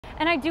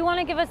And I do want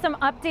to give us some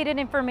updated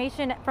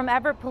information from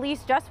Everett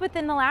Police just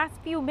within the last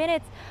few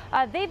minutes.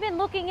 They've been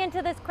looking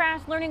into this crash,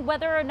 learning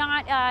whether or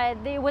not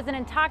there was an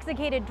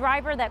intoxicated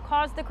driver that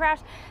caused the crash.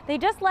 They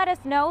just let us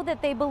know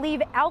that they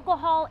believe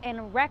alcohol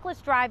and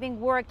reckless driving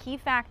were a key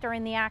factor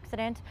in the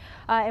accident.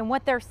 And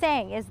what they're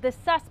saying is the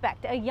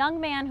suspect, a young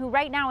man who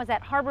right now is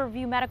at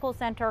Harborview Medical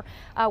Center,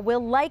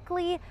 will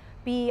likely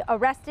be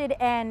arrested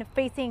and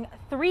facing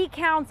 3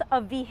 counts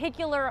of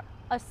vehicular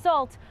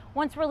assault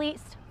once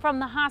released from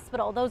the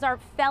hospital. Those are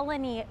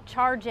felony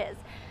charges.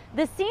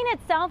 The scene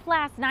itself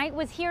last night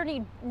was here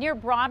near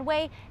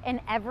Broadway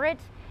in Everett.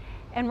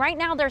 And right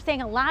now they're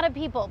saying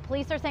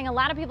police are saying a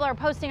lot of people are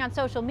posting on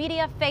social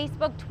media,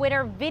 Facebook,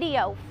 Twitter,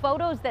 video,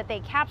 photos that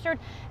they captured.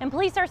 And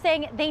police are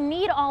saying they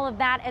need all of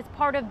that as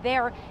part of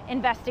their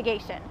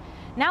investigation.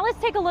 Now let's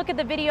take a look at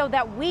the video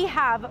that we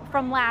have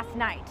from last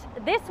night.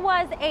 This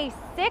was a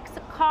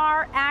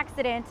 6-car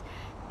accident.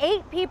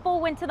 8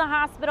 people went to the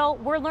hospital.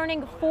 We're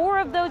learning 4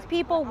 of those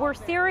people were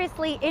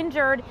seriously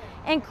injured,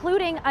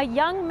 including a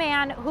young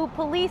man who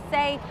police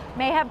say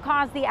may have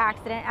caused the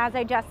accident, as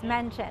I just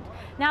mentioned.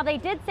 Now, they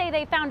did say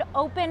they found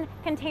open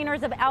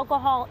containers of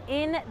alcohol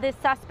in the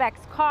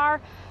suspect's car,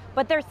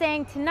 but they're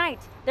saying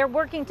tonight they're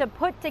working to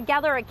put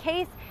together a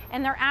case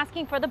and they're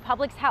asking for the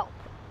public's help.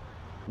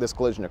 This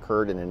collision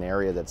occurred in an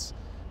area that's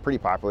pretty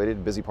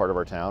populated, busy part of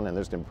our town, and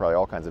there's been probably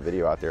all kinds of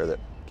video out there that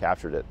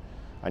captured it.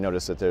 I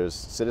noticed that there's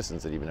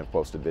citizens that even have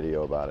posted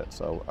video about it.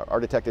 So our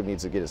detective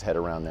needs to get his head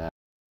around that.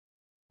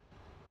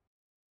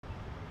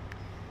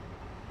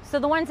 So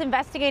the ones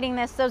investigating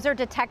this, those are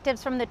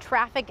detectives from the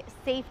Traffic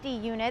Safety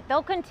Unit.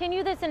 They'll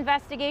continue this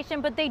investigation,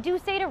 but they do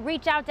say to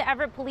reach out to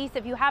Everett Police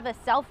if you have a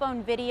cell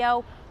phone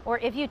video or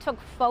if you took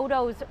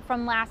photos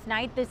from last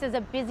night. This is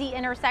a busy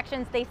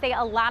intersection. They say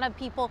a lot of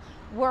people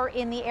were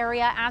in the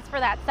area. As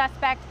for that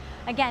suspect,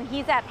 again,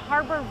 he's at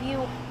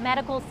Harborview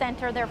Medical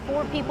Center. There are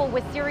 4 people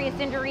with serious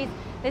injuries.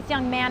 This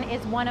young man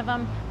is one of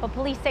them, but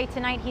police say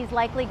tonight he's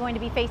likely going to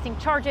be facing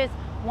charges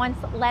once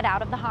let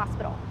out of the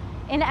hospital.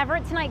 In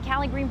Everett tonight,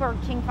 Callie Greenberg,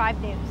 King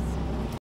 5 News.